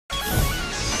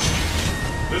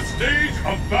The stage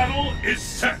of battle is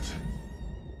set.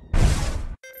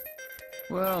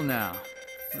 Well now,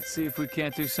 let's see if we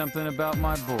can't do something about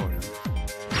my boredom.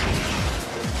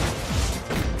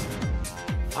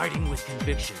 Fighting with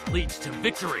conviction leads to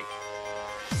victory.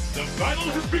 The battle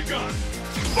has begun.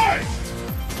 Fight!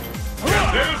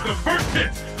 And there's the first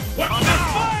hit. What's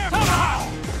next?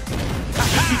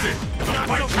 This is it. The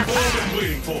fight we've all been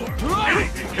waiting for.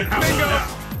 Anything can happen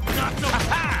now. Not so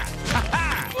fast!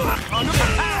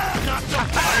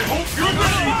 I hope you're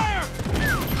ready.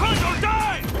 Hunt or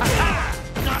die!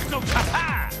 Not so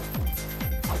fast!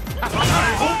 I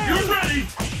hope you're ready.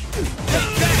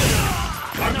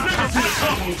 I've never seen a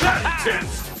combo that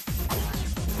intense.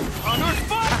 Honor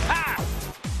spot!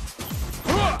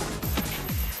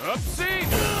 Upsie!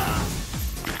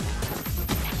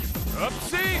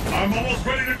 Upsie! I'm almost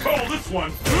ready to call this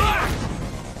one.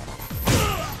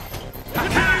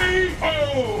 KO!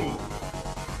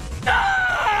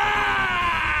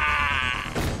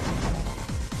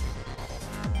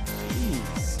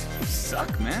 Jeez, you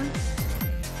suck, man.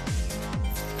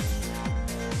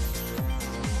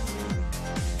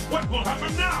 What will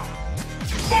happen now?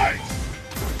 Fight!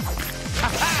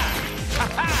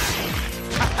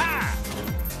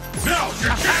 Now's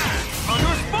your chance!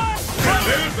 Honor spot! And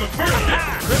there's the first hit!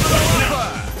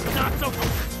 Not so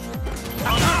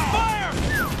Honor fire!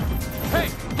 Hey!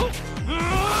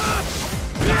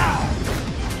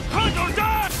 Hunt or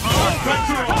die!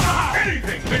 That's all!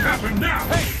 Anything can happen now!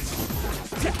 Hey!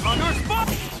 Honor spot!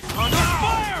 Honor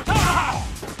fire!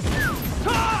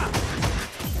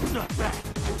 Not bad.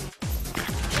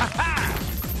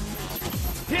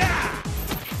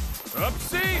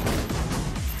 Upsie!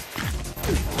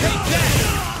 Take that!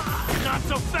 Not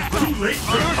so fast! Too late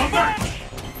for a comeback!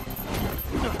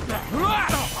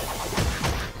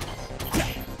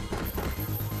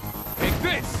 Take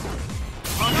this!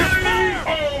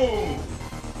 KO!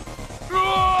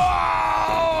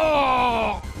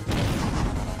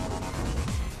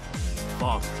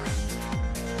 Father,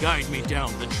 guide me down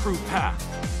the true path.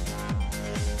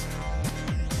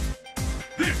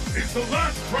 This is the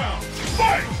last round!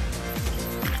 Fight!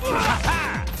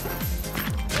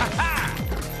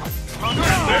 And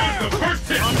there's the first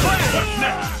hit! What's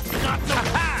next? Not so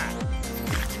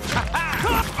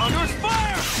Honor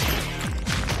fire!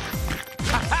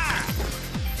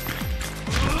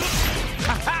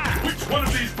 Which one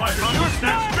of these fighters will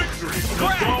snatch victory from the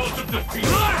jaws of defeat?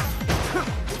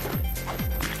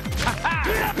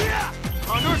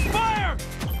 Honor fire!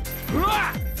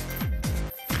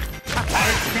 I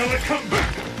smell a comeback!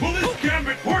 Will this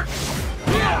gambit work?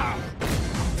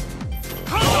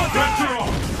 All bets are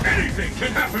off! Anything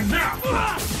can happen now!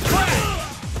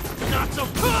 Not so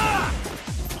dive!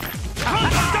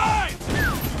 Hunt or die!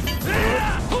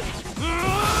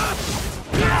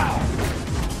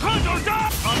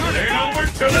 It ain't over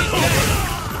till it's over!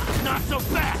 Not so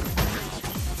fast!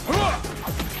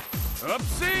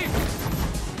 Upsie!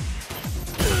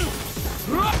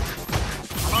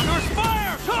 Honor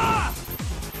fire!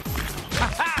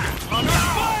 Honor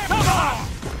fire!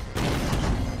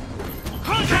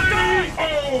 Hunt or die!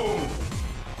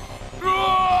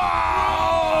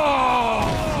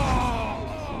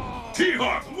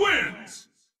 T-Hawk wins!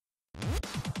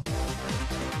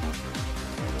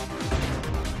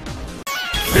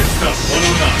 It's the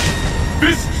 109.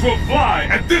 Fists will fly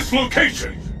at this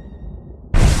location!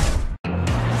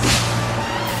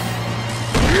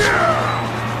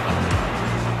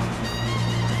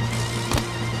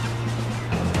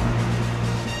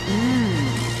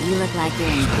 You look like you're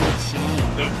in good shape.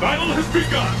 The battle has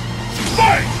begun!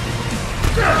 Fight!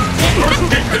 First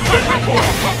hit has been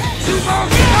recorded!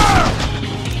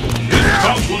 This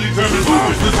bout will determine who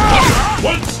is this fighter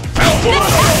once and for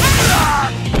all!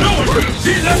 No one could have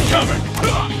seen that coming!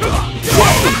 Whoa!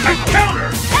 A counter!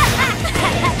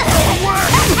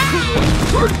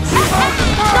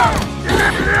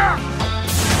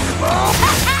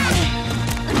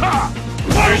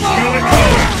 I smell a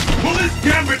comeback! Will this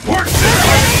gambit work this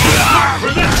time? Not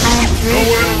for that!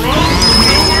 Nowhere to run,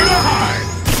 nowhere to hide!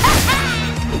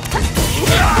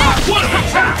 What an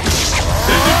attack!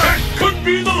 This attack could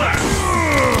be the last!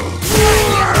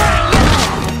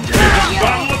 In a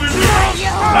battle of endurance,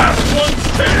 last one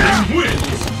standing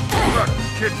wins!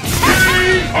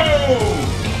 KO!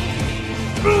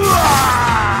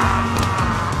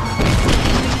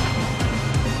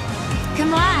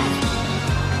 Come on.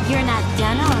 You're not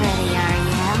done already, are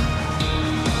you?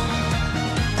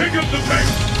 Pick up the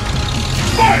pace!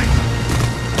 Fight!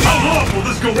 How long will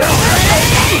this go on?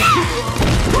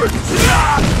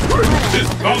 This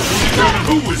bout will determine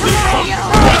who is this one.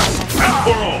 Once and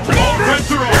for all bets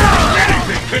are on.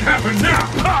 Anything can happen. happen now?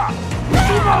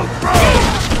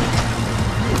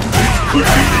 Could be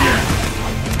the end.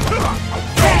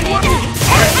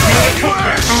 I smell a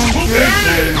comeback.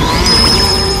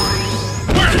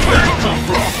 Where did that come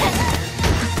from?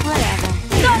 Whatever.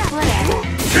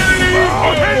 KO!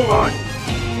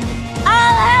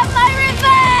 I'll have my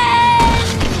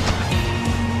revenge!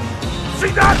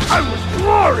 See that? I was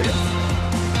glorious!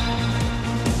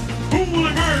 Who will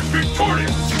emerge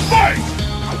victorious? Fight!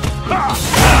 Let's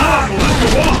go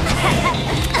on!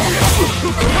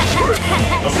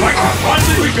 The fight has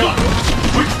finally begun!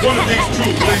 Which one of these two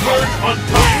will emerge on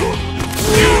top?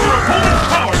 Use your opponent's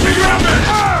power to your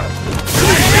advantage!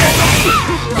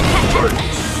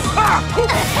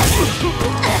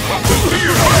 The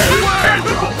fear of it is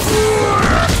tangible!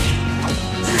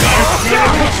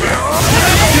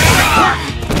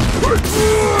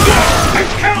 And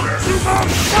counter!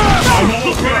 I'm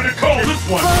almost ready to call this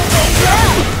one!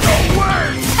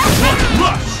 One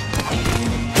rush!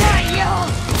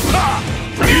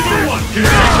 Either one can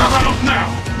take the round now!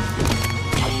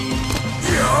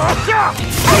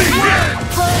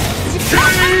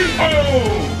 KO!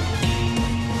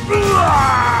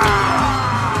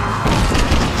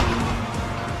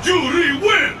 Judy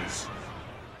wins!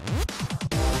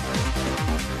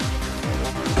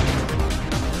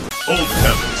 Old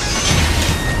heavens,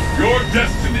 your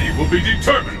destiny will be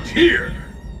determined here!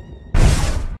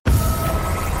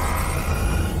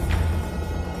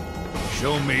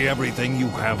 Show me everything you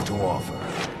have to offer.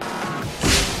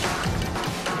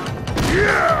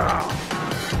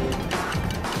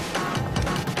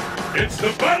 It's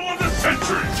the battle of the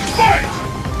century! Fight!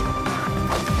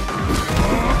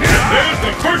 And there's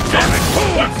the first hit!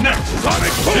 What's next?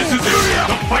 Sonic Boom! This is it!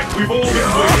 The fight we've all been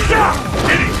waiting for!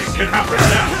 Anything can happen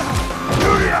now!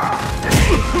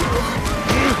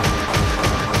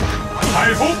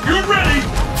 I hope you're ready!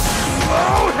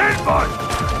 Oh, headbutt!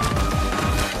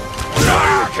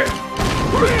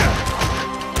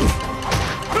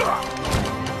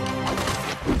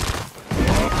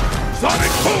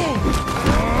 Sonic Boom!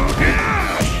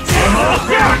 I'm almost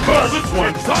ready to call this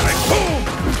one! Sonic Boom!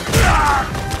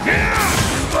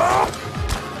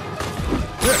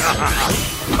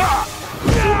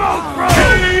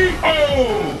 KO!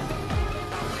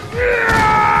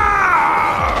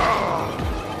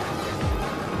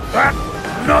 That's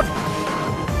nothing!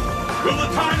 Will the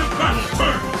tide of battle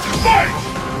turn? Fight!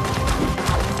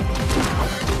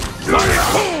 Sonic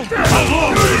Boom! How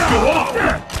long will this go on?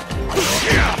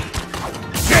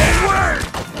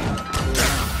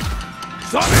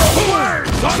 Sonic Boom!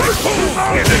 Sonic Boom!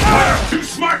 Is this player too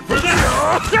smart for that?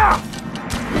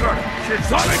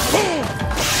 Sonic Boom!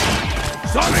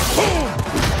 Sonic Boom!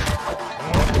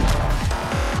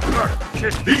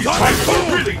 These fights are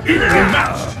really evenly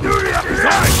matched!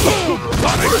 Sonic Boom!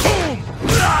 Sonic Boom!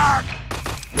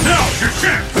 Now's your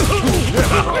chance!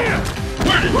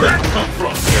 Where did that come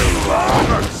from?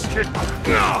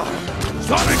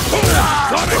 Sonic Boom!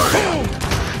 Sonic Boom!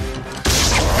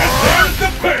 And there's the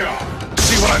payoff!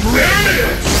 See what I'm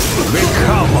saying?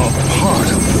 Become a part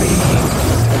of me.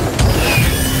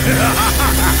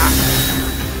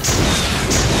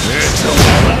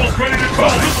 Almost ready to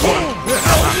call this one!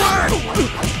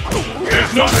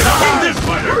 There's no stopping this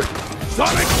fighter!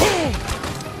 Sonic Boom!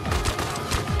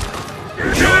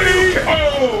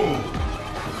 KO!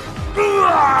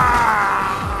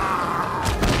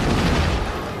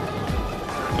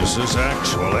 This is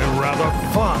actually rather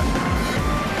fun.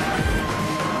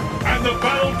 And the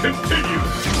battle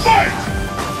continues! Fight!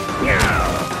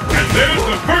 And there's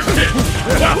the first hit!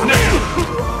 What's next?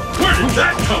 Where did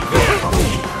that come from?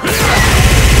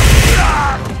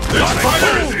 This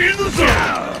fighter is in the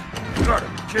zone!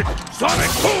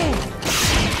 Sonic Boom!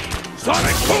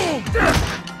 Sonic Boom!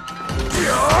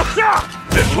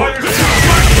 This fighter's too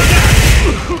smart for that!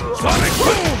 Sonic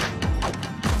Boom!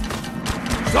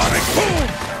 Sonic Boom!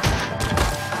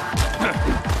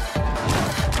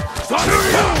 Sonic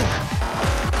Boom!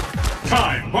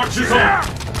 Time marches on!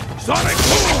 Sonic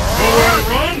Boom! Nowhere to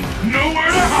run,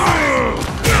 nowhere to hide!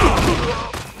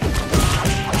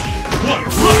 What a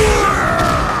rush!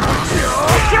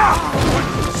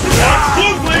 Watch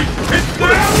closely! It's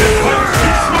there! This fighter's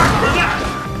too smart for that!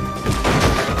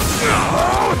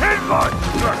 Oh, headbutt!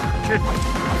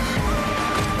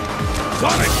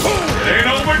 Sonic Boom! It ain't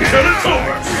over till it's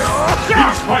over!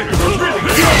 These fighters are really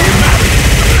evenly matched!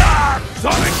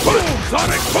 Sonic Boom!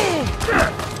 Sonic Boom!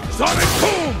 Sonic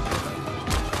Boom!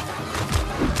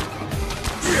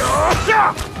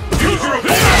 Use your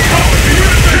opponent's power to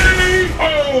your advantage! KO!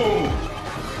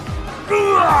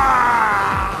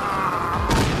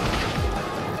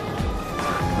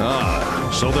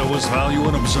 So there was value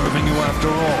in observing you after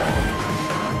all.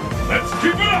 Let's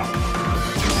keep it up!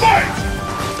 Fight!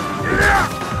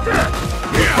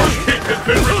 The first hit has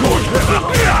been recorded!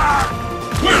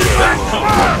 Where did that come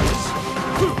from?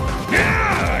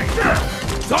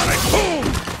 Sonic Boom!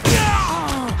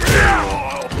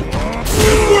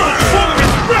 The world full of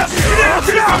express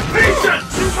anticipation!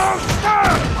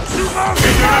 Is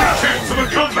there any chance of a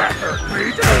comeback?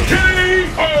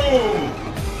 K.O.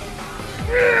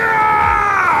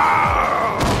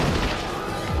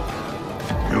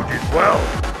 You did well.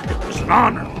 It was an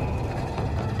honor.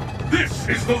 This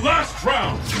is the last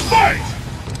round. Fight!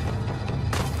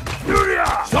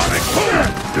 Sonic Boom!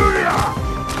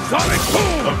 Sonic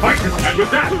Boom! The fight is, and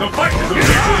with that, the fight is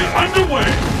officially underway.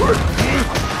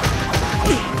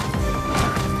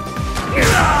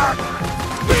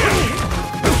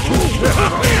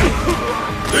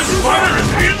 This fighter is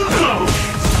in the zone.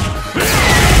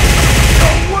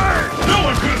 No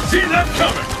one could have seen that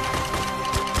coming.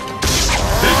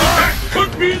 This attack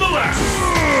could be the last.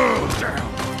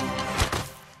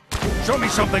 Show me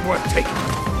something worth taking.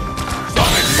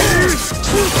 Sonic Boom!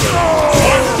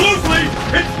 Watch closely!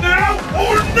 It's now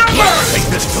or never! Take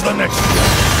this to the next step.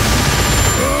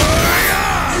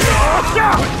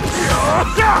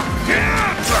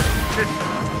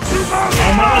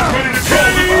 I'm almost ready to call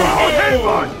you a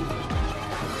headbutt!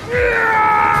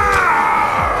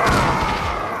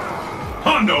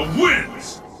 Honda wins!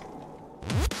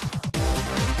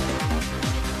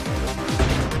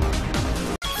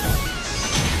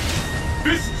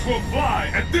 Fists will fly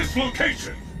at this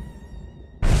location!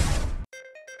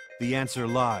 The answer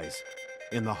lies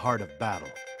in the heart of battle.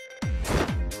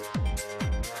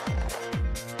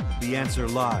 The answer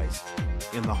lies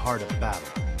in the heart of battle.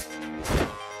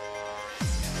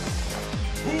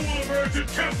 Who will emerge a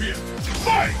champion?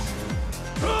 Fight!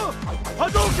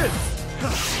 Hadouken!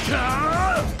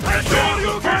 And there's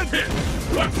the first hit!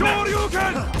 What's next?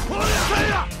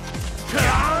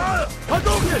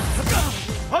 Hadouken!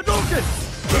 Hadouken!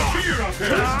 The fear up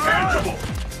there is tangible!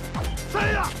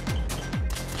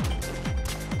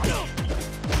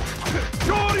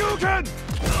 Shoryuken!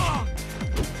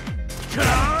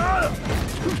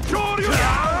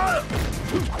 Shoryuken!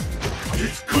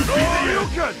 This could be the end!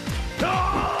 Shoryuken!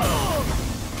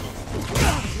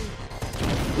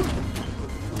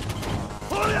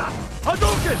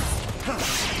 Hadouken!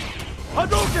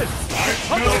 Hadouken! I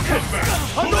smell a comeback!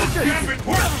 Will this gambit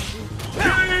work?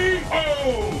 K.O.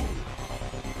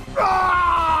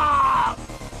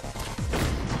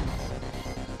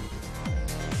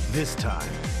 This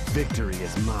time, victory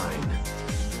is mine.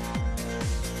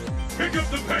 Pick up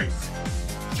the pace!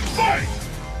 Fight!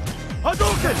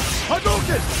 Hadouken!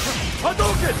 Hadouken!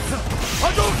 Hadouken!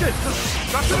 Hadouken!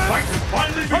 The fight has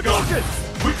finally begun! Hadouken!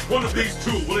 Which one of these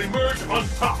two will emerge on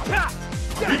top?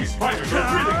 These fighters are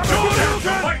really close! The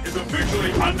fight is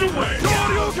officially underway!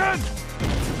 Shoryuken!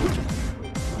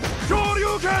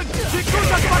 Shoryuken!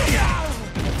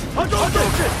 Hadouken!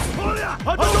 Hadouken!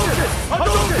 Hadouken!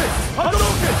 Hadouken!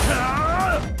 Hadouken!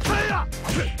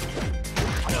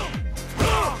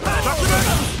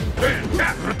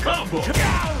 Fantastic combo!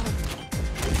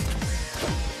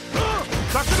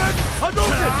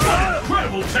 Hadouken!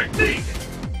 Incredible technique!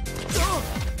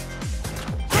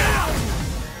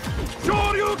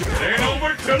 Shoryuken! It ain't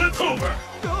over till it's over!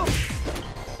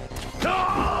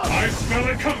 I smell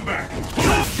a comeback!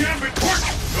 Will gambit work?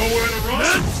 Nowhere to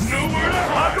run, nowhere to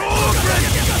hide!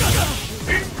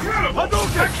 Incredible! I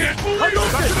can't believe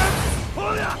it!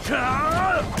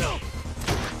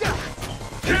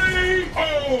 K.O.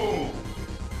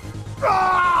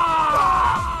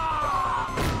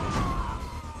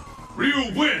 Ryu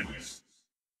wins!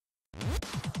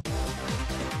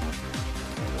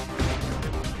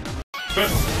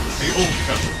 Best the old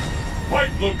temple.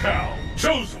 Fight locale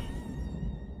chosen!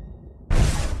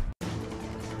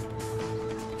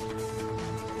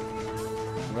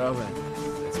 Well then,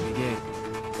 let's begin.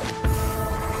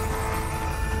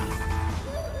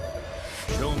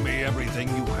 Show me everything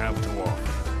you have to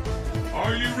offer.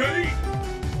 Are you ready?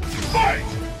 Fight!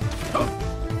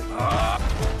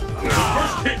 The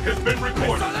first hit has been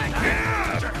recorded.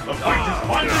 The fight has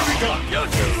finally begun.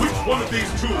 Which one of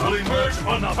these two will emerge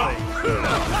on top?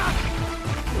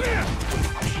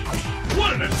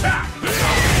 What an attack! The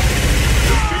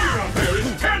fear out there is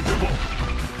tangible!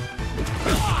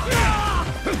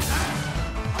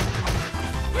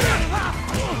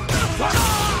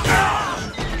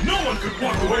 No one could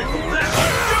walk away from that!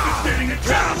 Devastating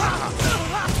attack!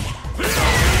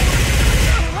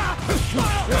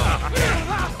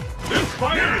 This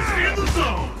fighter is in the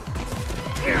zone!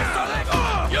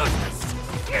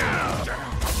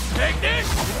 Take this!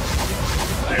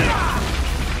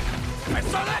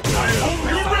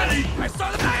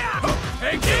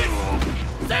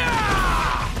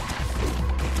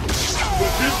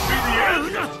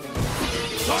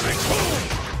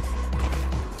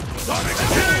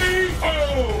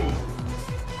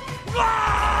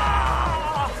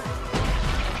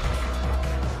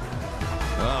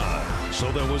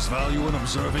 So there was value in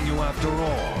observing you after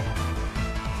all.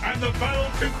 And the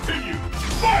battle continues.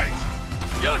 Fight!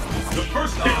 The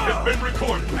first hit has been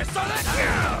recorded.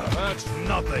 That's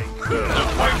nothing. The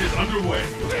fight is underway.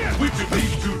 Which of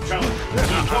these two challengers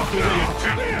will walk away as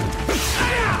champion?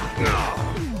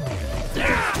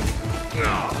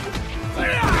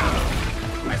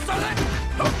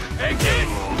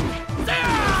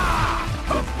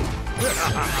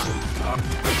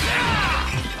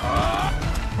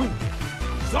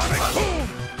 Sonic boom!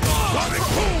 Sonic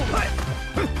boom!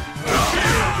 The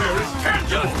fear out there is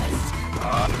tangible!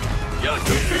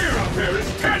 The fear out there is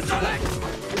tangible!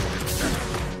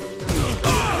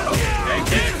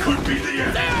 It could be the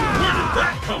end! Where did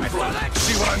that come from?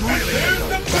 See what I'm really There's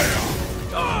the payoff!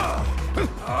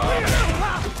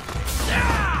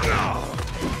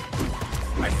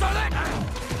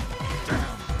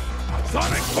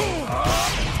 Sonic boom!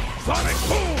 Sonic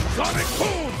boom! Sonic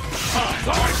boom!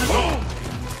 Sonic boom!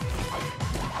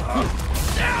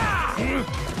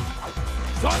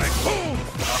 Sonic boom!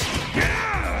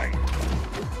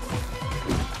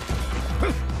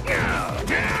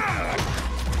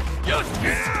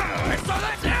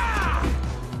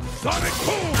 Sonic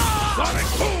boom! Sonic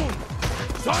boom!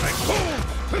 Sonic boom!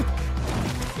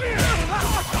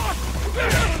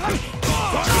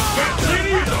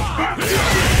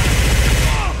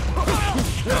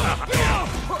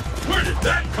 Where did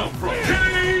that come from?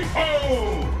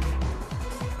 K.O.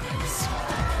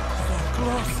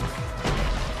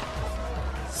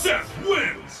 Seth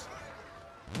wins!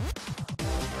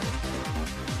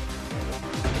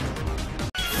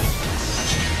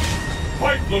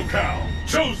 Fight locale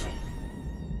chosen!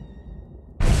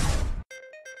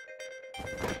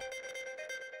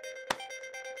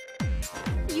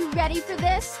 You ready for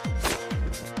this?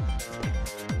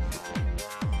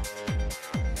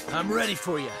 I'm ready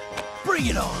for you. Bring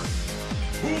it on.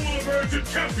 Who will emerge a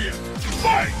champion?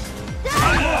 Fight!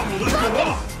 How long will this go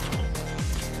on?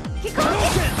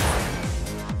 Hadouken!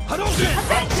 Hadouken! This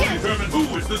bout will determine who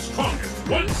is the strongest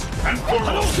once and for all.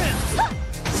 Hadouken!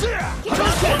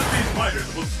 One of these fighters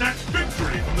will snatch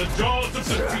victory from the jaws of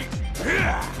defeat.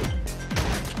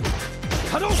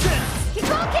 Hadouken!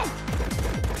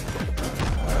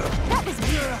 That was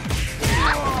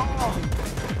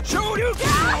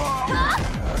Shoryuken!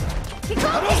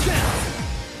 Hadouken!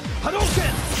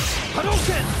 Hadouken!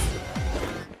 Hadouken! Hadouken!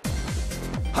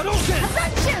 Hadouken!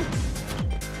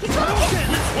 Hadouken!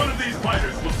 Which one of these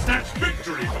fighters will snatch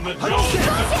victory from the jaws of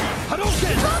defeat?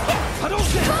 Hadouken!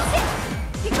 Hadouken!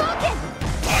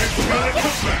 I've got a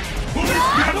comeback! Who is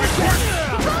being recorded?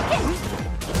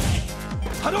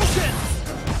 Hadouken!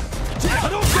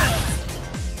 Hadouken!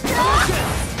 Hadouken!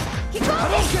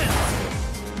 Hadouken!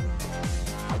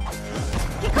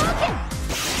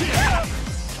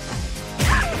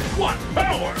 What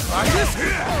power!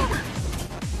 Hadouken!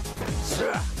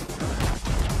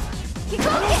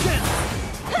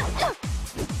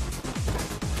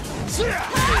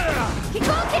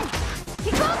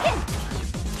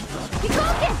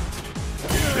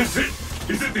 Is it?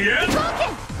 Is it the end?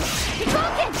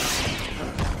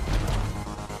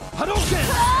 Hadouken!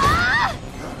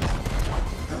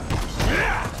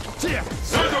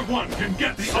 Neither one can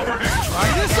get the upper hand. Try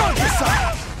this on your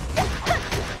side!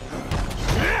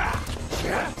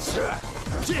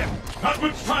 Not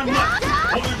much time left.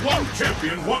 Only one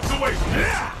champion walks away from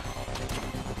this.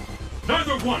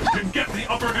 Neither one can get the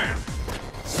upper hand.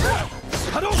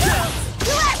 Hadouken!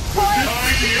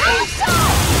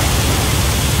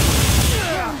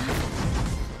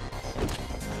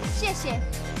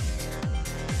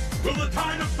 Will the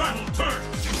tide of battle turn?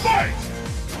 Fight!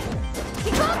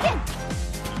 The first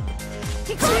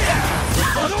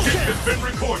kick has been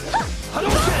recorded.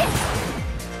 Hadouken!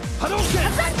 Hadouken!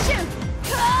 Hadouken!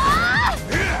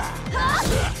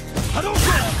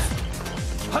 Hadouken!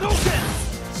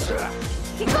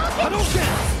 Hadouken!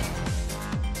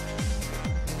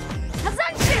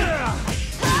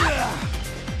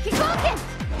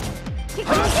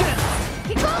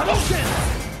 Hadouken!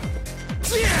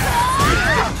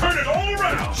 Turn it all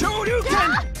around! Shoryuken!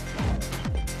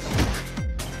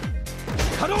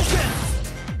 Hadouken!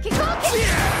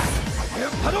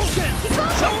 Hadouken!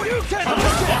 Shoryuken!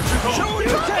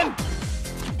 Shoryuken!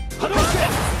 Hadouken!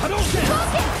 Hadouken!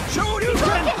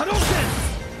 Shoryuken! Hadouken!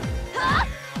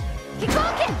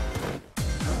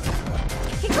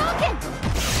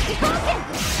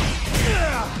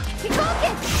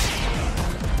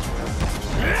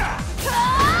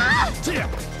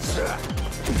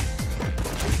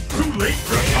 Too late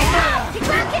for a comeback!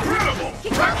 Incredible!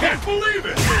 I can't believe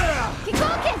it!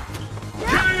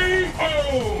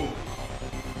 K.O.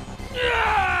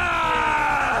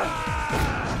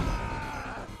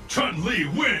 Lee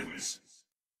wins!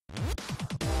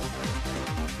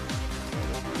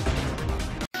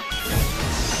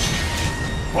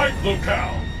 Fight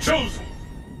locale chosen!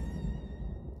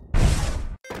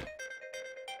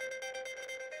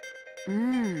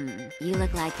 You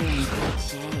look like you're in good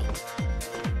shape.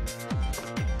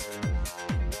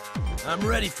 I'm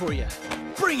ready for you.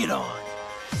 Bring it on!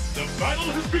 The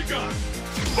battle has begun!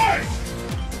 Fight!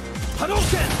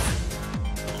 Hadouken!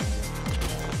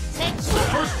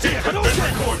 First hit has been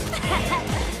recorded!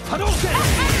 Hadouken!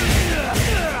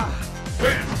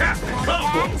 Fantastic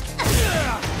combo!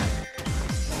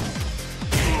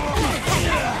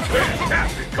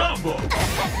 Fantastic combo!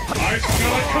 I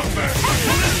smell a comeback!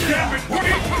 This damage was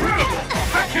incredible!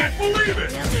 I can't believe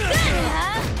it!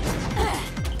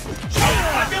 Out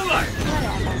like a light!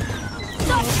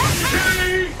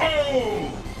 K.O.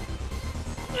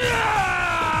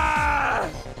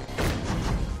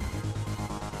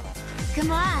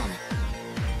 Come on.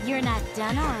 You're not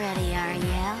done already, are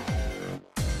you?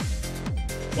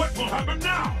 What will happen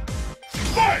now?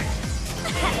 Fight!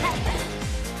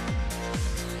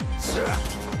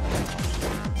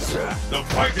 The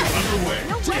fight is underway.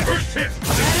 First hit.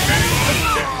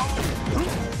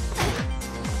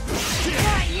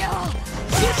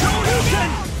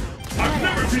 I've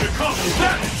never seen a combo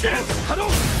that intense.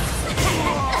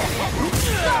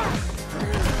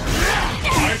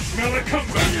 I smell a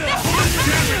comeback.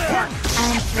 Damage work.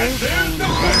 And there's the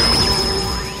fight.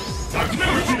 I've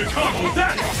never seen a combo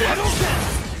that intense.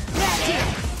 Ready?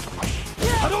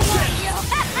 I'm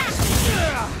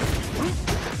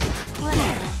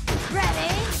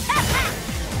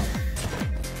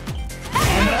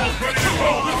all ready to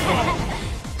roll this one.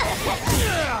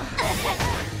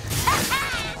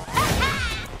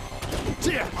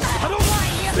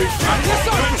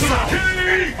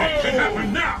 What can happen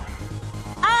now?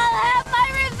 I'll have my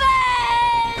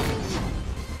revenge!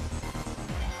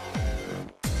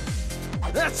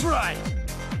 That's right!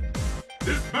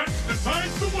 This match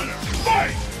decides the winner.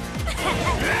 Fight!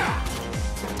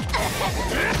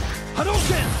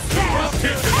 Hadouken! First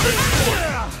hit has been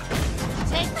recorded.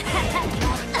 Take that!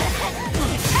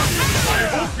 I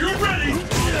hope you're ready.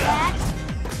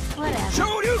 Whatever.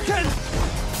 Shoryuken!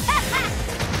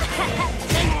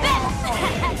 Take this!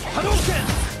 Hadouken!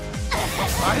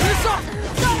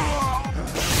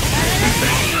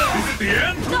 Is it the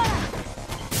end?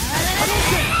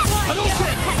 Hadouken!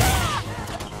 Hadouken!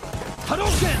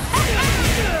 Hadouken!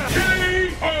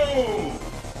 K.O.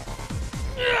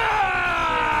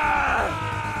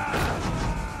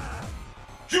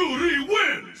 Jury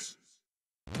wins!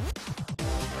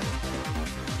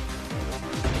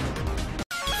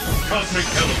 Cosmic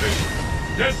Television.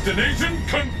 Destination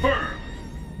confirmed.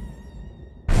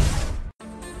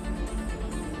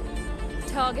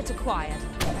 Target acquired.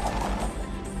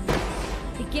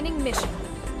 Beginning mission.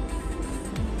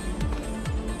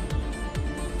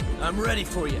 I'm ready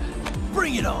for you.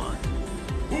 Bring it on!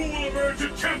 Who will emerge a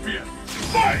champion?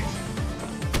 Fight!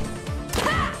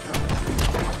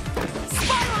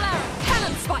 Spiral arrow!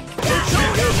 Cannon spike! First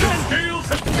hit, the scales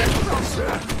have tipped.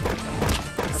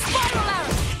 Spiral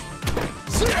arrow!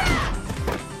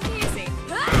 Easy.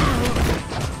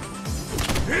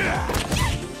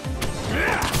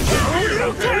 Hero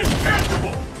is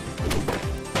intangible.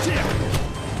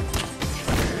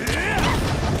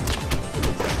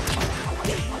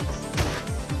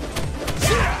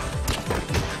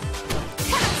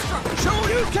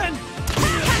 Shoryuken!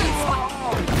 Cannon spike!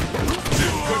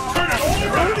 This could turn it all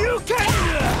around. Shoryuken!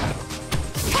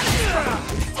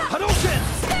 Hadouken!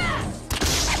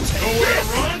 Nowhere to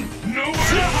run, nowhere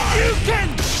to hide. Shoryuken!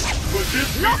 Could this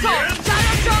be Lock the on! end?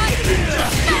 Gyro drive! They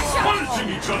just keep Smash up! punishing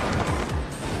each other.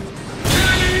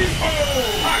 K.O.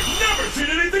 I've never seen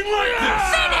anything like this.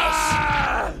 Finish!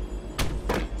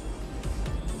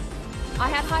 I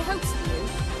had high hopes for you.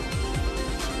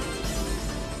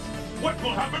 What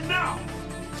will happen now?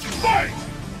 Fight!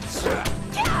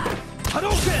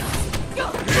 Hadouken!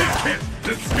 First hit,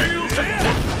 the scales have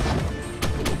tipped.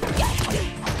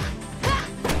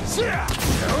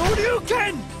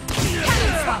 Shoryuken!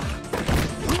 Cannon spike!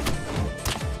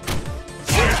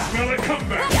 I smell a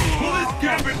comeback. Will this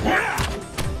gambit work?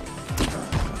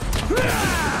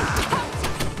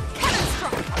 Cannon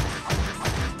strike!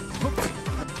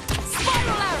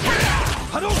 Spiral arrow!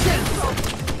 Hadouken!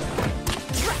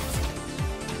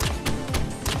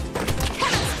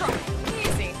 Cannon strike!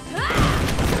 Easy.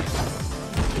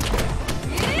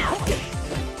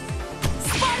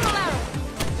 Spiral arrow!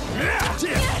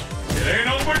 It ain't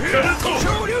over till it's over.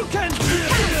 Shoryuken!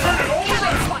 Turn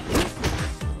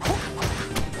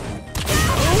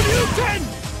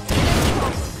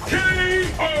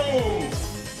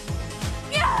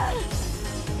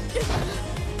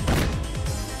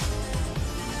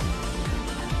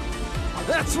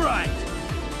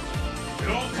It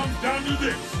all comes down to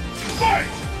this. Fight!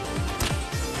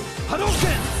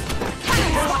 Hadouken! The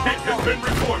first hit has been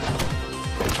recorded.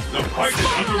 The fight is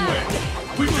underway.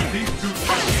 Which of these two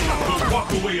champions will walk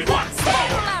away in one?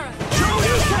 Spiral arrow!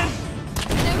 Hadouken!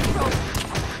 No problem.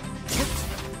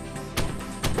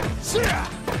 Yeah!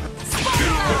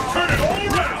 Spiral arrow! Turn it all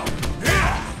around!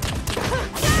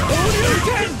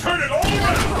 Hadouken! Turn it all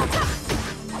around!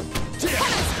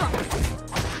 Cannon strike!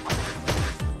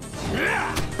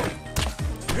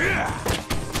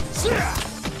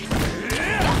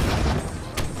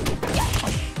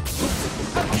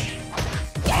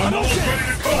 I'm almost ready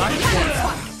to call this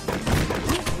one.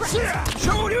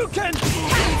 Shoryuken!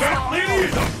 That lady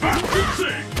is about to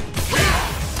sing.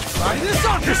 Try this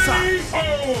on the side! K.O.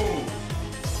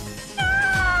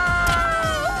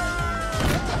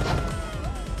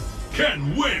 Ken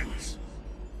wins.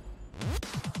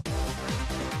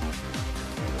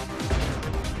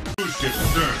 Who's getting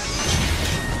nervous?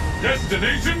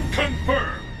 Destination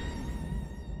confirmed.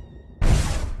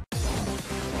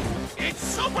 It's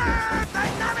super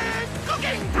dynamic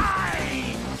cooking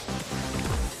time!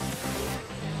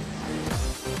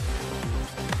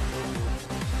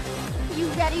 You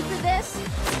ready for this?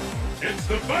 It's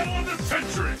the battle of the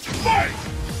century. Fight!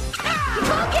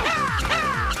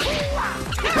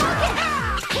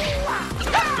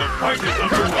 The fight is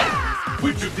underway.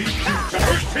 Which of these two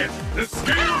first hit? The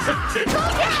scales have tipped.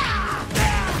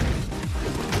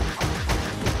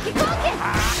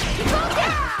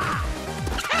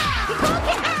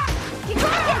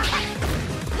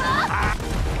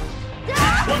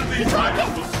 One of these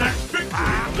items will snatch victory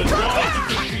from the jaws of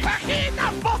defeat. Pahina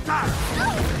butter!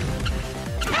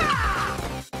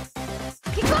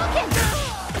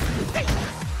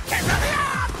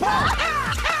 I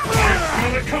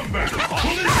smell a comeback.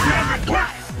 Will this damage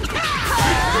work? This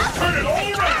could turn it all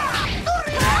around.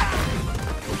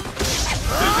 This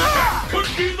attack could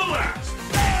be the last.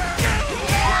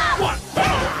 What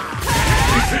power?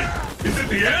 Is it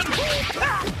the end?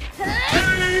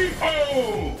 K.O.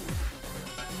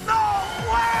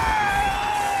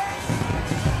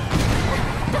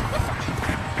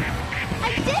 I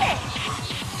did it!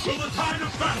 Will the tide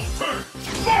of battle turn?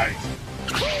 Fight!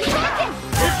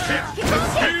 First hit, the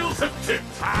scales have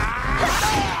tipped.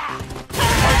 The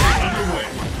fight is underway.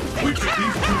 Which of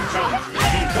these two challengers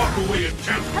will walk away as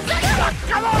champion?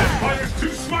 That fighter's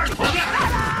too smart for that.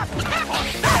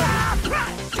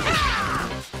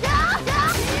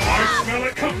 I smell a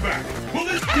comeback. Will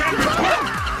this damage work?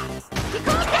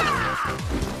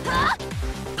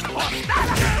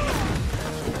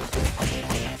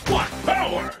 What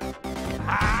power?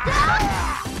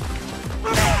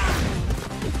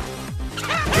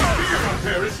 The fear up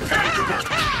there is tangible.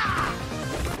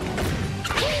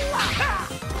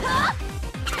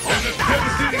 There's a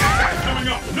devastating attack coming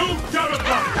up. No doubt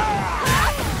about it.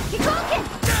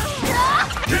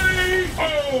 K.O.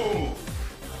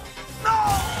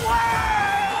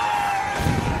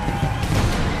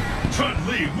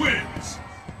 Chun-Li wins.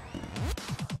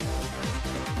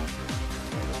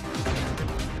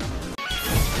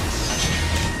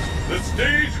 The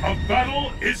stage of battle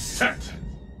is set.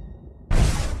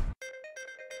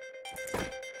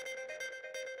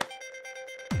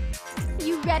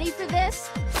 You ready for this?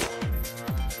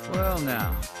 Well,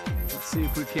 now, let's see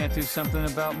if we can't do something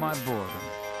about my boredom.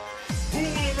 Who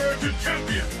will emerge a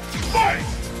champion? Fight!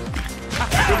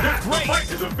 The fight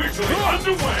is officially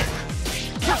underway.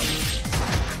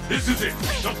 This is it,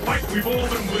 the fight we've all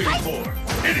been waiting for.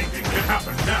 Anything can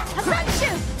happen now.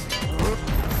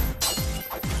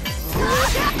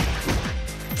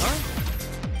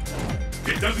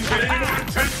 It doesn't get any more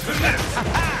intense than this.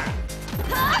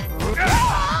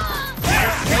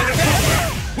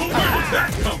 Well, where did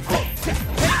that come from?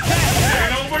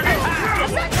 And over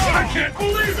incredible! I can't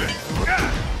believe it!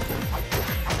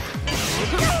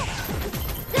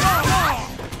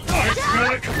 I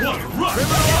smell it! What a rush!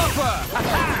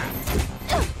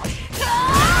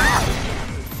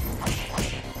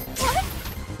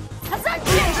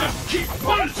 Just keep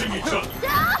punishing each other!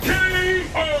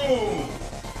 K.O.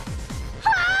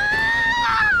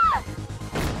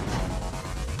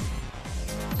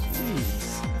 Jeez,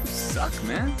 you suck,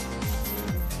 man.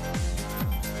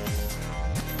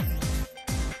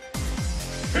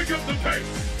 Pick up the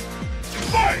pace!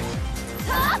 Fight!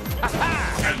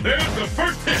 And there's the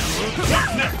first hit!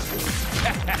 What's next?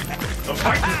 The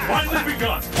fight has finally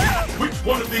begun! Which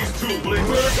one of these two will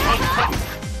emerge on top?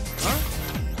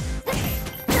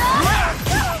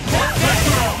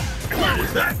 Where did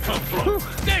that come from?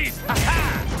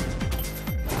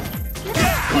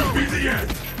 This could be the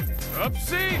end!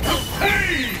 Oopsie!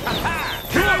 Hey!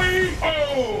 K.O.